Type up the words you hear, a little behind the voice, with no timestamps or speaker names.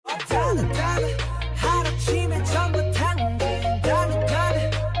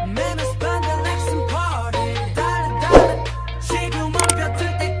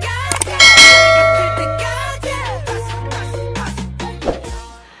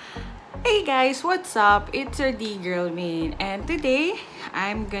Hey guys, what's up? It's your Dee Girl Maine, and today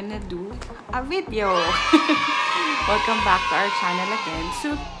I'm gonna do a video. Welcome back to our channel again.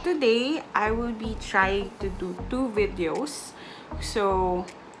 So today I will be trying to do two videos.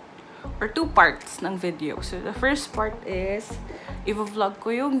 Or two parts ng video. So the first part is i-vlog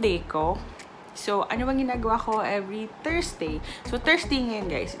ko yung day ko. So ano bang ginagawa ko every Thursday? So Thursday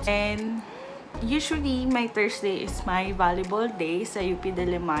ngayon guys. And usually my Thursday is my volleyball day sa UP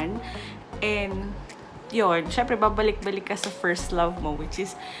Diliman. And yun, syempre babalik-balik ka sa first love mo, which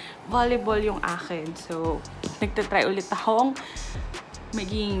is volleyball yung akin. So nagtatry ulit akong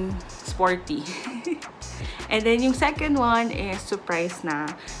maging sporty. And then yung second one is surprise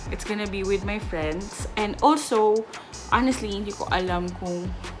na. It's gonna be with my friends. And also, honestly, hindi ko alam kung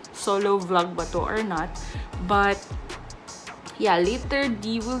solo vlog ba to or not. But yeah, later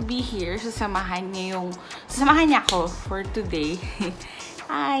Dee will be here. Sasamahan niya ako for today.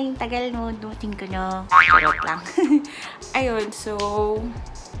 Ay, tagal mo, dumating ko na. Charot lang. Ayun, so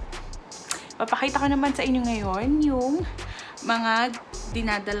papakita ko naman sa inyo ngayon yung mga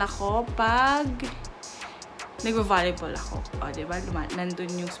dinadala ko pag nagvo-volleyball ako. O, diba?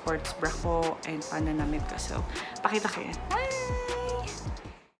 Nandun yung sports bra ko and pananamit ko. So, pakita ko yan. Hi!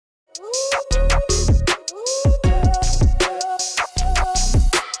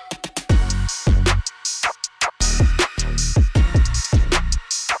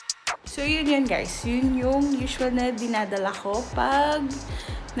 So, yun guys. Yun yung usual na dinadala ko pag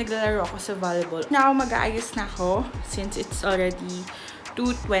naglalaro ako sa volleyball. Now, mag-aayos na ako since it's already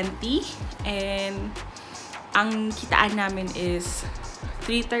 2:20 and ang kitaan namin is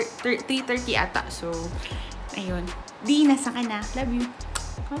 3:30 ata. So, ayun. Di, nasa ka na. Love you.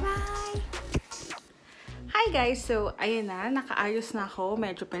 Bye-bye! Hi guys! So, ayun na. Nakaayos na ako.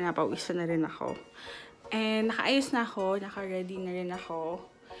 Medyo pinapawisan na rin ako. And nakaayos na ako. Naka-ready na rin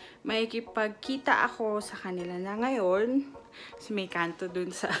ako. Makikipagkita ako sa kanila na ngayon. So, may kanto dun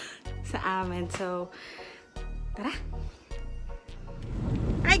sa amin. So, tara!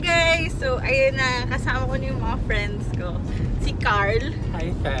 Hi guys! So, ayun na. Kasama ko na yung mga friends ko. Si Carl. Hi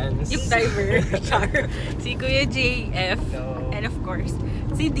fans. Yung driver. Char. Si Kuya JF. Hello. And of course,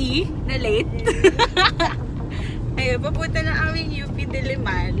 si Dee na late. Ayun, papunta na aming UP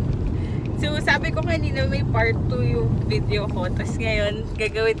Diliman. So, sabi ko kanina may part 2 yung video ko. Tapos ngayon,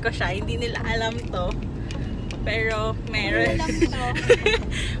 gagawin ko siya. Hindi nila alam to. Pero, meron.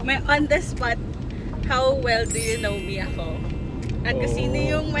 May on the spot, how well do you know me ako? At kung sino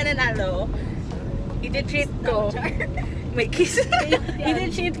yung mananalo, iti-treat ko. May kiss.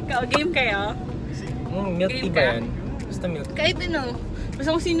 Iti-treat ko. Game kayo? Milk tea ba yan? Basta milk tea. Kahit ano.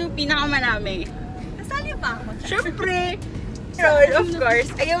 Basta kung sino yung pinakamanami. Nasali pa ako. Syempre! Of course.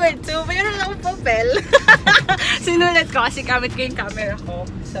 Ayun. So, mayroon lang akong papel. Sinulat ko kasi gamit ko yung camera ko.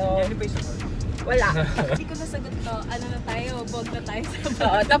 So, wala. Hindi ko nasagot to. Ano na tayo? Bog na tayo sa bog.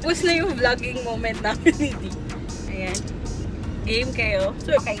 Oo, tapos na yung vlogging moment namin ni Dee. Ayan. Game kayo.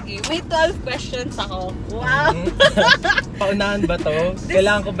 So, okay, game. May 12 questions ako. Wow! Paunahan ba to?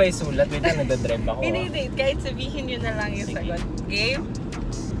 Kailangan ko ba isulat? Wait lang, nagdadrive ako. Hindi. Kahit sabihin nyo na lang yung sagot. Game?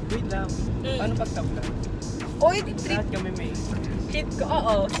 Wait lang. Paano pagtabla? Oy, treat. Lahat kami may Treat ko.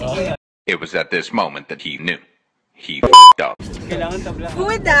 Oo, sige. It was at this moment that he knew. He f***ed up. Kailangan tabla.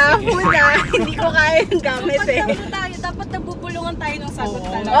 Huda! Hindi ko kaya yung gamit eh. Dapat nabubulungan tayo ng sagot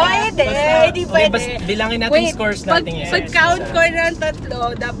talaga. Oh, hindi pwede. Bilangin natin scores natin yan. Pag-count ko ng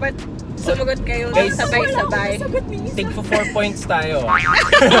 3, dapat sumagot kayo sabay-sabay. Tig for 4 points tayo.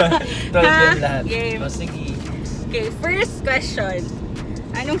 12 yun lahat. Game. O sige. Okay, first question.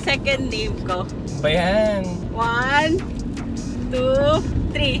 Anong second name ko? Ba yan? 1, 2,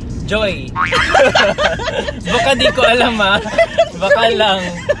 3. Joy. Baka di ko alam ha. Baka lang.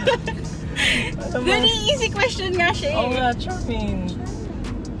 Very easy question nga siya eh. Oo nga, Charmin.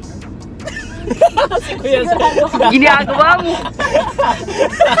 Si Kuya sa... Ginagawa mo.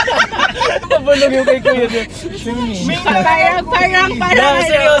 Mabulog yung kay Kuya Charmin. Parang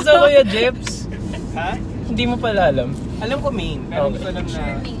Seryoso Kuya Jeps? Ha? Hindi mo pala alam. Alam ko Maine, pero hindi ko alam na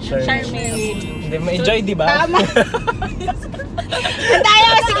Charmin. Hindi, may Joy, di ba? Tama. Tayo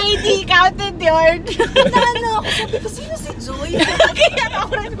si KD, counted yun. Ano ako? Sabi ko, sino si Joy? Kaya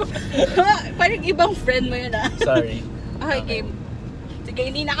ako rin ko. Parang ibang friend mo yun ah. Sorry. Okay, game. Sige,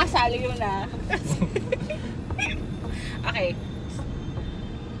 hindi nakasali yun ah. Okay.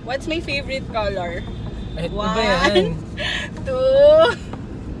 What's my favorite color? Ay, ano ba yan?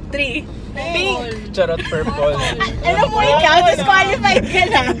 2, 3. Pink. Charot, purple. Alam mo ikaw, disqualified ka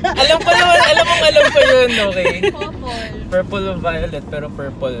na. Alam ko yun, okay? Purple. Purple o violet, pero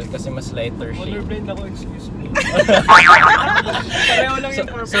purple kasi mas lighter shade. colorblind ako, excuse me. Pareho lang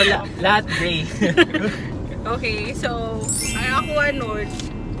yung So, lahat gray. Okay, so, ang nakuha nun,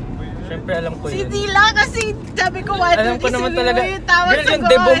 Siyempre alam ko si yun. Dila kasi sabi ko, Alam ko naman talaga. Girl, yung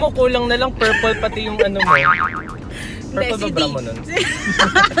debo mo kulang na lang purple pati yung ano mo. Purple ba bra mo nun?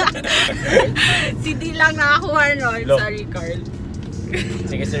 Si Dila nakakuha nun. Lo. Sorry, Carl.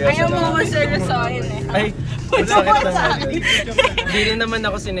 Sige, seryoso Ayaw na. mo ko seryosohin eh. Ay, masakit lang naman. Hindi rin naman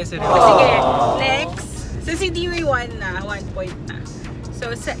ako sineseryoso. Sige, next. So si Dewey 1 na, 1 point na.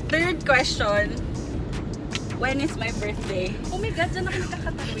 So third question, when is my birthday? Oh my God, dyan ako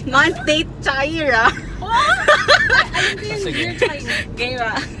nagkakatawid. Month, date, tsaka year ah. Alam ko yung Sige. year China. Game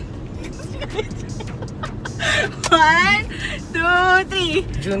ah. 1, 2, 3.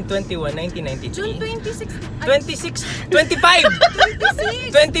 June 21, 1993. June 26. 26, 25!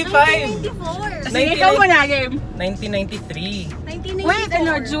 25! 1994. Sige, ikaw muna, game. 1993. 1994. Wait,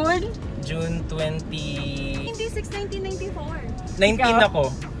 ano, June? June 20... 26, 1994. 19 ako.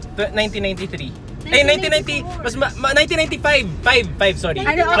 1993. Ay, 1990. Mas 1995. 5, sorry.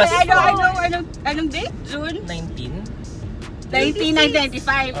 Ano, Plus okay, four. anong date? June? 19?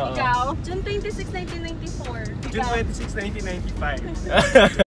 1995. Oo. Ikaw? June 26, 1994. June 26,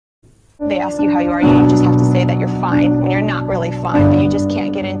 1995. They ask you how you are, you just have to say that you're fine when you're not really fine, but you just can't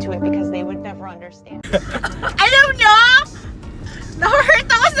get into it because they would never understand. Alam nyo? Na-hurt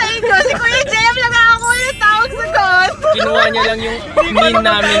ako sa inyo. Si Kuya Jem lang ako yung tawag sagot. Kinuha niya lang yung mean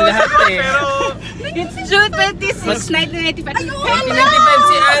namin lahat eh. It's June 26, 1995. 1995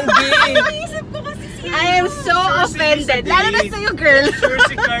 si Andy. Naisip ko kasi siya. I am so offended. Lalo na sa'yo, girl. Sure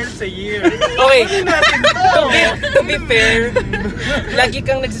si Carl sa year. Okay, to be fair, lagi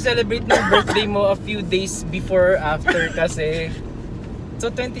kang nagse-celebrate ng birthday mo a few days before after kasi. So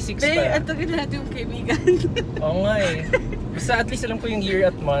 26 Be, pa. ang tagal natin yung kaibigan. Oo nga eh. Basta at least alam ko yung year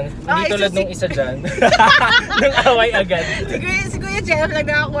at month. Hindi Okay, so tulad nung isa dyan. Nung away agad. Si Kuya Jeff lang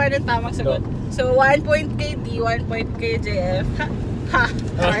nakakuha ng tamang sagot. So, 1 point kay D, 1 point kay JF. Ha!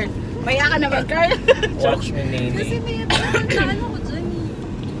 Carl. Maya ka naman, Carl. Watch me, Kasi Nene. may tandaan ako dyan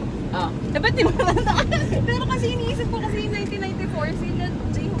eh. Oh. Dapat di mo matandaan. Pero kasi iniisip ko kasi yung 1994, sila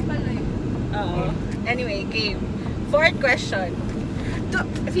J-Hope pala yun. Oo. Anyway, game. Fourth question.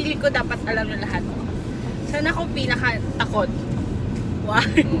 Feeling ko dapat alam na lahat. Saan ako pinaka-takot?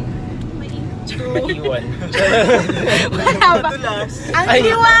 1, 2, Iwan. wala ba? Ang Ay.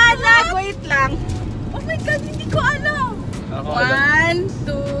 liwanag! Wait lang. Oh my God, hindi ko alam! Ako alam. 1,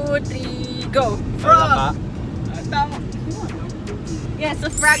 2, 3, go! Frog! Tama. Yes, so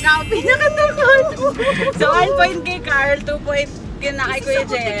frog ako pinakatakot. So 1 point kay Carl, 2 point kay na kay Kuya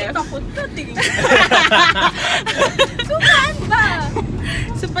Jeff. Takot ka, tingin. So, saan ba?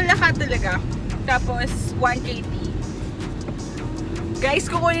 So pala ka talaga. Tapos 1 KT. Guys,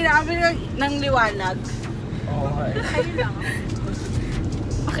 kukunin na kami ng liwanag. Oo nga eh. Ayun lang.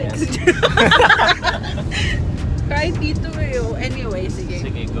 Okay. Yes. Kahit dito kayo. Anyway, sige.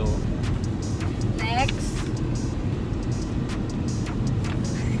 Sige, go. Next.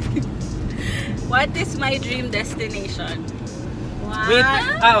 What is my dream destination? Wait.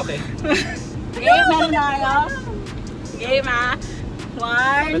 Okay. Game, meron na kayo? Game ah.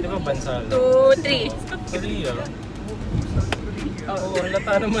 Pwede 1, ba bansa lang? 2, 3. Korea. Oo,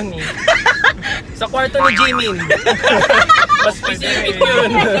 halata naman eh. Sa kwarto ni Jimin. Mas specific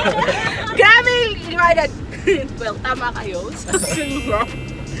yun. Grabe! Liwanag! Well, tama kayo. So,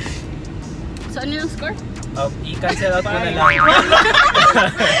 ano yung score? I-cancel out mo na lang.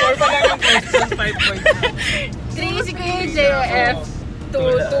 4 pa lang yung question, 5 points. 3 si Kuya JF. 2,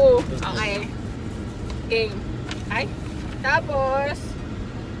 2. Okay. Game. Ay. Tapos,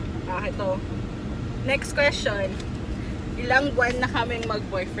 ito. Next question. Ilang buwan na kaming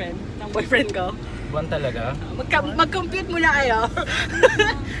mag-boyfriend ng boyfriend ko? Buwan talaga? Mag-compute muna kayo.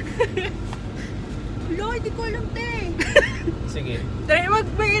 Wala, hindi ko alam, te. Sige. Try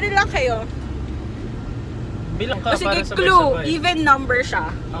mag-bigay lang kayo. Bilang ka O sige, para clue. sabay-sabay. Even number siya.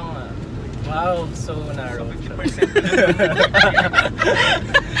 Oo nga. Wow, so narrow. 50%.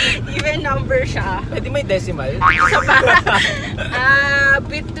 Even number siya. Eh di may decimal? Isa pa.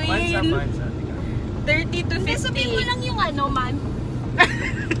 Months Between 30 to 50. Sabihin mo lang yung ano, man.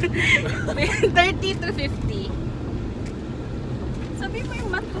 30 to 50. Sabihin mo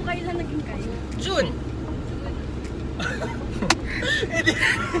yung month ko kailan naging kayo. June.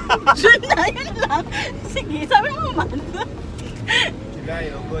 June na, yun lang. Sige, sabi mo man. July,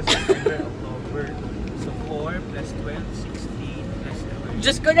 August, September, October. So 4 plus 12, 16 plus 12.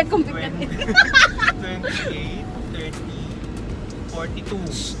 Diyos ko, nag-compute ka. 28, 30,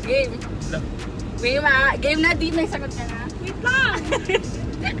 42. Game. Game ah. Game na, di may sagot ka na. Wait lang!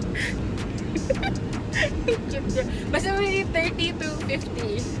 Basta may 30 to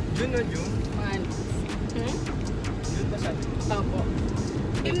 50. June na June. One. June ba sabi ko? Opo.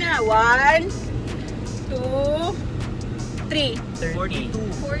 Game na. 1, 2, 3. 30.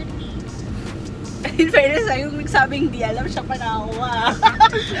 40. In fairness, yung nagsabing di alam siya pa nakakuha.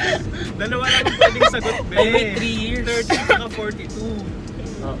 Dalawa lang ang pwedeng sagot, be. Oh, wait, 3 years. 30 saka 42.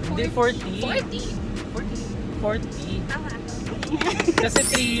 Hindi 40. 40. Tama. Kasi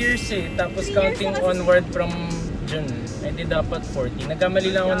 3 years eh. Tapos counting onward from June. Eh di dapat 40.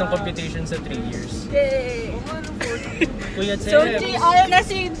 Nagkamali lang ako ng computation sa 3 years. Yay! Kuya So, Jeff. ano na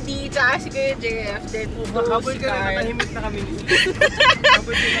si D, tsaka si Kuya JF, then Habol si ka na, Carl. natahimik na kami.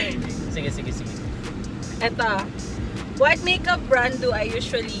 Habol ka na. Sige. Eto. What makeup brand do I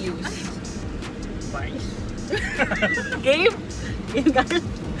usually use? Bye. Game? Game, Carl?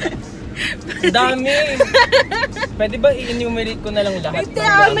 Ang dami! Pwede ba i-enumerate ko na lang lahat? Hindi, ng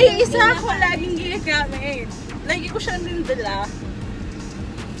gamit may mo? isa ako laging ginagamit. Lagi ko siya nindala.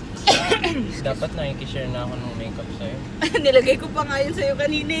 Dapat nakikishare na ako ng makeup sa'yo. Nilagay ko pa nga yun sa'yo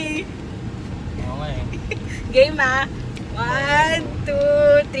kanina eh. Oo nga eh. Game ah. 1,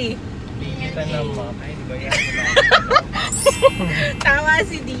 2, 3. Pili ka na map. Ay, di ba yan? Tama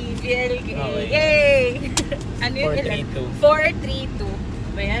si D. PLK. Okay. Yay! Ano yun? 432. 432.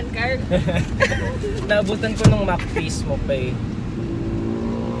 Ba yan, Carl? Naabutan ko ng MAC face mo pa eh.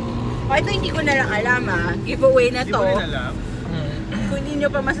 O, ito hindi ko na lang alam ah. Giveaway na Di to. mo rin alam. Kung hindi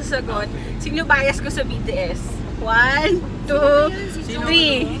nyo pa masasagot, sino bias ko sa BTS? 1, 2,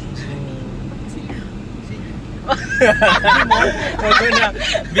 3. Wag ko na.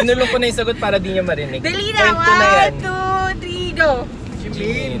 Binulong ko na yung sagot para di niya marinig. Dali na! Point ko na yan. 1, 2, 3, go!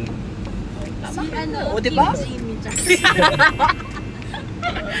 Jimin. Si ano? O, diba? Jimmy.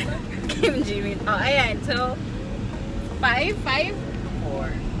 Kim Jimin. Oh, ayan. So, 5? 4.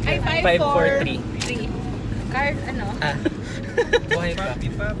 Ay, 5, 5, 4, 3. Card, ano? Ah. Buhay pa. Papi,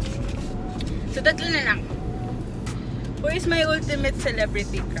 papi. So, tatlo na lang. Who is my ultimate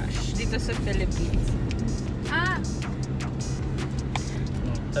celebrity crush dito sa Philippines?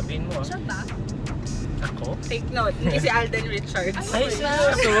 Sabihin mo ah. Siya ba? Ako? Take note, hindi si Alden Richards. Ay,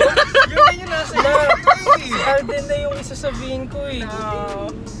 seryoso? Yun nasa Si Alden na yung isasabihin ko eh. No.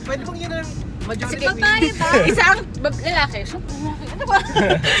 Pwede bang yun ang majority? Sige, Babae ba? isang lalaki. Siya, lalaki. Ano ba?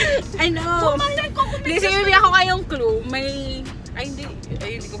 I know. Hindi, sabihin ako kayong clue. May... Ay, hindi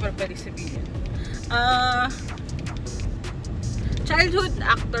ko pa pwede sabihin. Childhood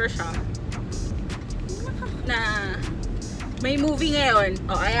actor siya. Na... May movie ngayon.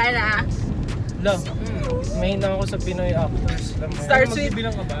 O, ayan na. La, mahina ako sa Pinoy actors. Starts with...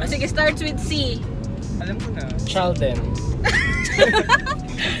 Magbibilang ka ba? Sige, starts with C. Alam ko na. Sheldon.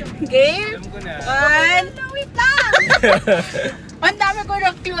 Game? Alam ko na. 1. Wait lang! Ang dami ko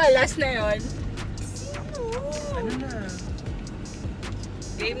ng clue. Last na yun. Ano na?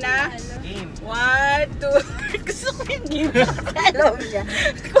 Game na? Game. 1, 2, gusto ko yung game na alam niya.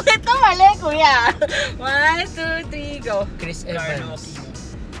 Kung ito mali, kuya. 1, 2, 3, go. Chris Carlo Evans. Aquino.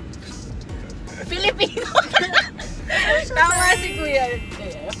 Filipino. Tama si kuya.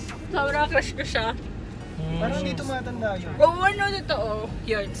 Sobrang crush ko siya. Parang hindi tumatanda yun. Oo, ano, totoo.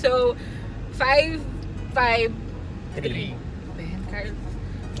 Yun. So, 5, 5, 3. Ben, Carl.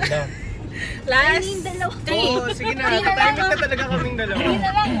 La. Last, Ay, dalawa. 3. Oo, sige na. Three na lang, Tatahimik na talaga kaming dalawa. Hindi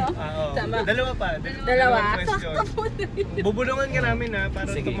na lang, no? Oo. Tama. Dalawa pa. Dalawa. Question. Bubulungan ka namin ha, para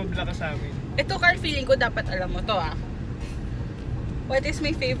Sige. tumabla ka sa amin. Ito, Carl, feeling ko dapat alam mo to, ah. What is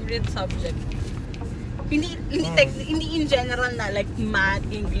my favorite subject? Hindi in general na, like math,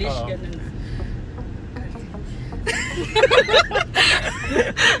 English, Oo. gano'n na.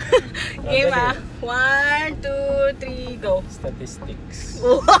 Game ah. 1, 2, 3, go. Statistics.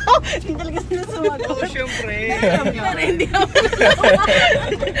 Wow! Hindi talaga sila sumagot. Oo, syempre. Pero hindi ako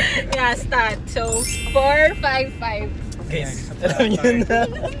yeah, stat. So, 4, 5, 5. Guys, alam niyo na.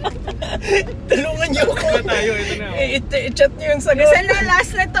 Tulungan niyo ako. Ito na tayo, ito na. I-chat niyo yung sagot. Listen na,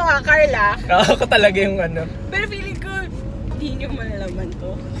 last na to Carla. Ako talaga yung ano. Pero feeling ko, hindi nyo malalaman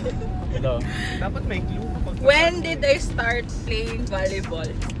to. Hello. Dapat may clue. When did I start playing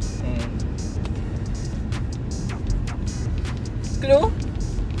volleyball? Clue?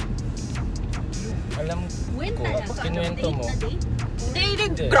 Alam When ko, talaga? kinuwento mo. Date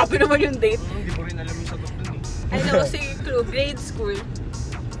Dated. Grabe naman yung date. Hindi mo rin alam yung sagot dun eh. Ano, si clue, grade school.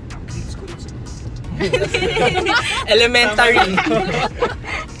 Grade school is Elementary.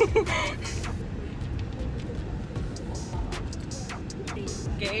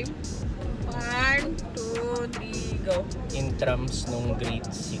 Game? 1, 2, 3, go. Intrams nung grade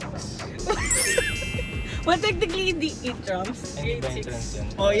 6. Well, technically, hindi intrams. Hindi Grade ba 6. entrance yun?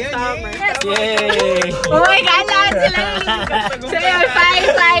 Oh, yan, Tama. yay! Yay! Oh my God, lahat sila yung So, yun,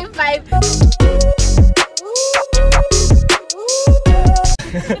 5, 5, O,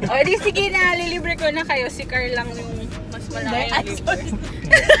 di sige na, lilibre ko na kayo. Si Carl lang yung mas malaki yung libre.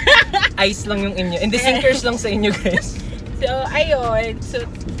 Ice lang yung inyo. And the sinkers lang sa inyo, guys. So, ayun. So,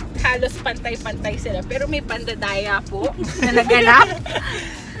 halos pantay-pantay sila. Pero may pandadaya po na naganap.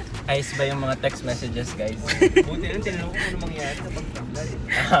 Ice ba yung mga text messages, guys? Buti lang, tinanong ko ano mangyayari sa pagtanggal.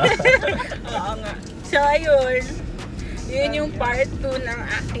 Oo nga. So, ayun. Yun yung part 2 ng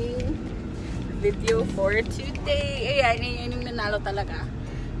aking video for today. Ayan, yun yung nanalo talaga.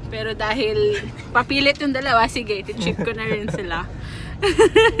 Pero dahil papilit yung dalawa, sige, iti-cheat ko na rin sila.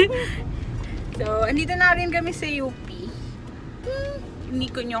 So, andito na rin kami sa UP. Hindi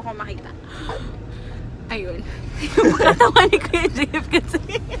ko nyo ako makita. Ayun. Yung katawan ni Kuya Jeff kasi.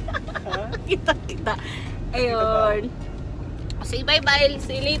 Kita-kita. Ayun. Say bye-bye.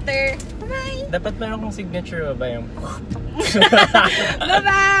 See you later. Bye-bye. Dapat meron kong signature ba yung...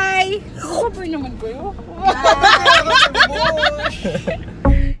 Bye-bye! Kapag naman kayo.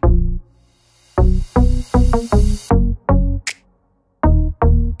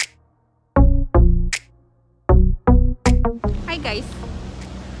 Hi guys!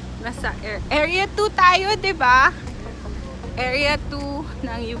 Nasa Area 2 tayo, diba? Area 2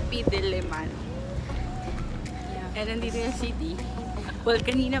 ng UP Diliman. And nandito yung city. Well,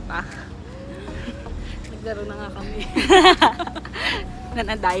 kanina pa. Naglaro na nga kami.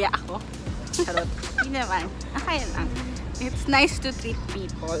 Nanadaya ako. Charot. Hindi naman. Kaya lang. It's nice to treat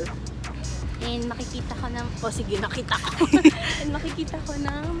people. And makikita ko ng... O sige, nakita ko. And makikita ko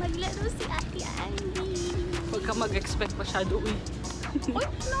na maglaro si Ate Andy. Huwag ka mag-expect masyado, uy. Uy,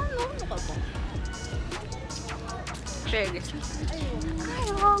 no. Ano ka po? Fairness. Ay,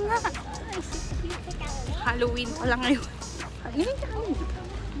 oo nga. Halloween pa lang ngayon. Ngayon ka ngayon.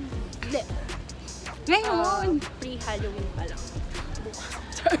 Hindi. Ngayon. Pre-Halloween pa lang.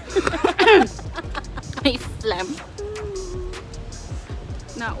 May phlegm.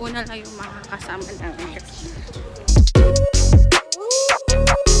 Nauna lang yung makakasama namin.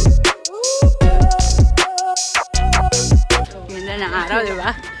 Ganda ng araw, di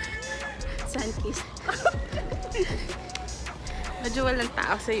ba? Sunkissed. Medyo walang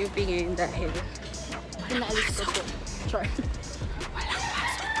tao sa UP ngayon dahil Pinaalis ko po. sure.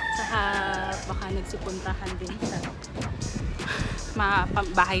 Saka baka nagsipuntahan din sa Mga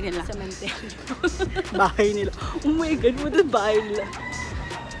bahay nila. cemetery. Bahay nila. Oh my God, what the bahay nila?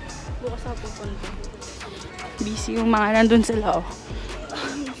 Bukas ako pupunta. Busy yung mga nandun sila, oh.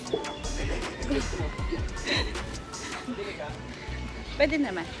 Pwede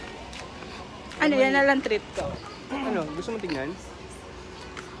naman. Ano, yan na lang treat ko. Ano, gusto mo tingnan?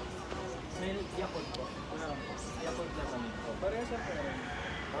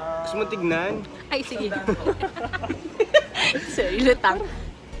 Gusto mo tignan? Ay, sige. Sorry, lutang.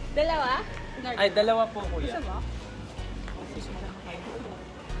 Dalawa? Ay, dalawa po, kuya.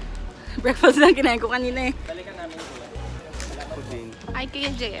 Breakfast lang kinain ko kanina eh. Balikan namin, kuya. Ako din. Ay, Kuya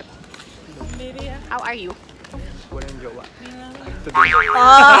JF. How are you? Walang jowa. Oh,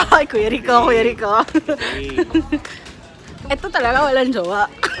 Kuya Rico, Kuya Rico. Hey. Ito talaga walang jowa.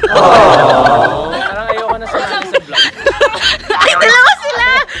 Parang ayoko na sumali sa vlog. Ay, dalawa sila!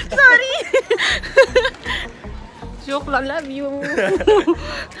 Sorry! Joke lang, love you.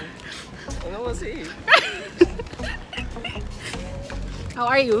 Ano kasi?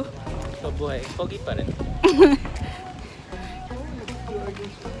 How are you? So, buhay. Pogi pa rin.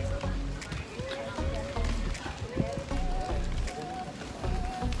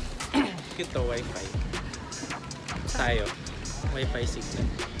 Cute to, wifi. Tayo. Wifi signal.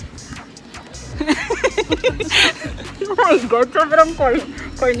 Oh my God, sobrang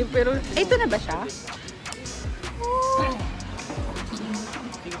corny pero... Ay, ito na ba siya?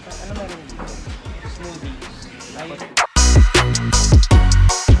 Ano meron dito? Smoothie. Ay,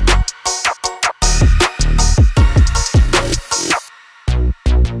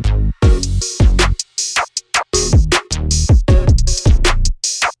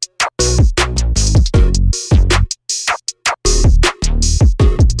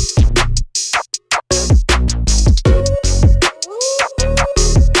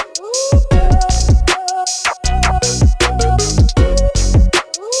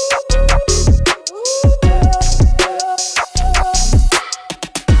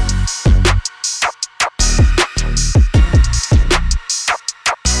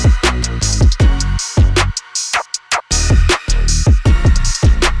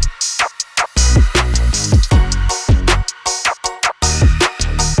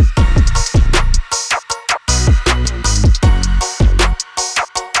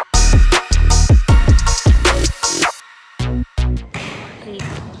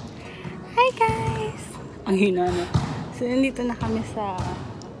 guys! Ang hina na. So, nandito na kami sa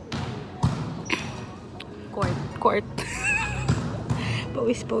court.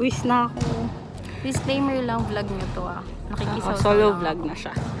 Pawis-pawis na ako. Disclaimer lang, vlog nyo to Nakikisaw Solo vlog na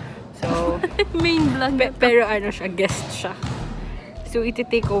siya. So, main vlog na to. pero ano siya, guest siya. So,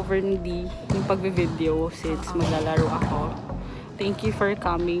 iti-take over ni Dee yung pagbe-video since maglalaro ako. Thank you for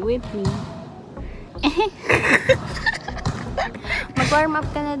coming with me. Mag-warm up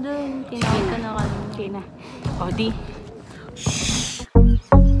ka na dun. Tinawag ka na kami. Okay na. O, Dee.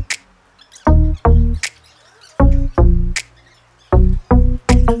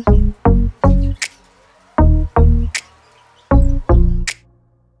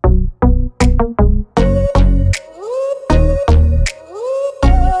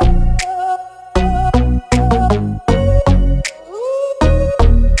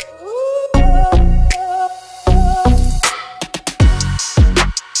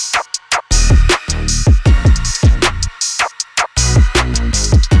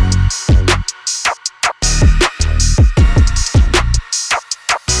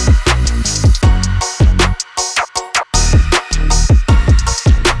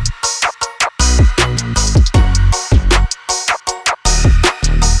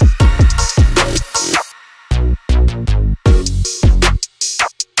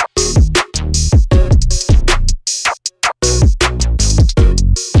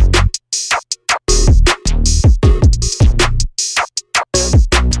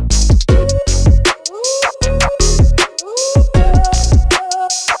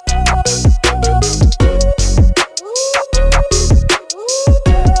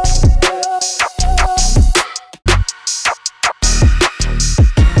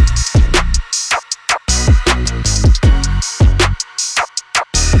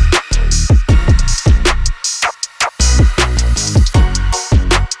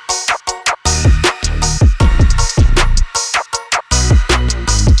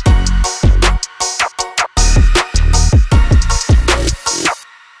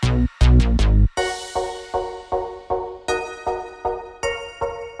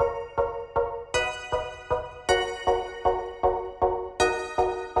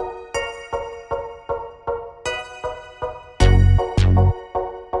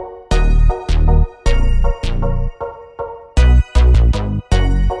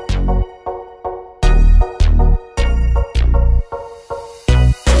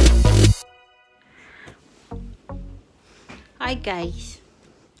 Hi guys.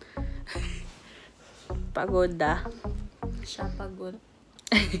 Pagod Siya pagod.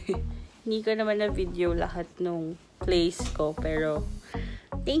 Hindi ko naman na video lahat nung place ko, pero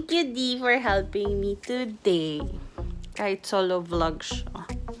thank you Dee for helping me today. Kahit solo vlog siya.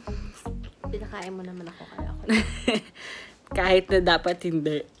 Pinakain mo naman ako kaya ako. Kahit na dapat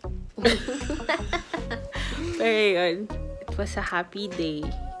hindi. Pero yun, it was a happy day.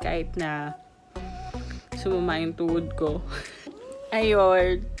 Kahit na sumama yung tuhod ko.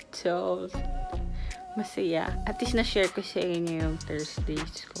 Ayun. So, masaya. At least na-share ko sa inyo yung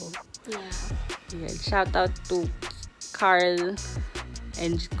Thursdays ko. Yeah. Ayan. Shout out to Carl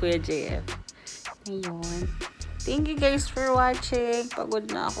and Kuya JF. Ayun. Thank you guys for watching.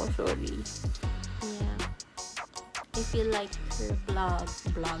 Pagod na ako. Sorry. Yeah. If you like her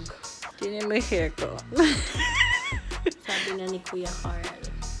vlog. Tinan mo yung hair ko. Sabi na ni Kuya Carl.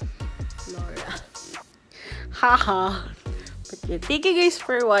 Laura. Haha. But yeah, thank you guys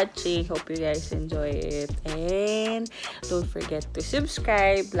for watching. Hope you guys enjoy it. And don't forget to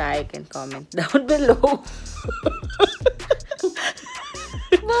subscribe, like, and comment down below.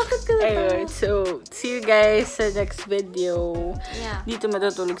 Bakit ka na Ayun. So, see you guys sa next video. Yeah. Dito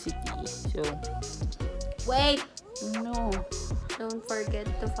matutulog si T. So, Wait! no. Don't forget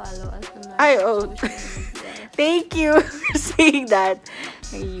to follow us on our Oh. social media. Thank you for saying that.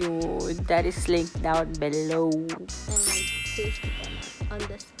 Ayun. That is linked down below. And like, paste it on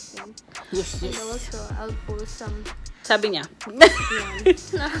the screen. Yes, And also, I'll post some. Sabi niya. Yan.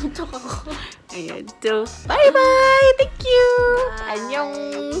 Nakantok ako. Ayan. So, bye-bye! Thank you! Bye. Annyeong!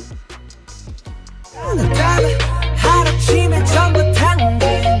 Dollar.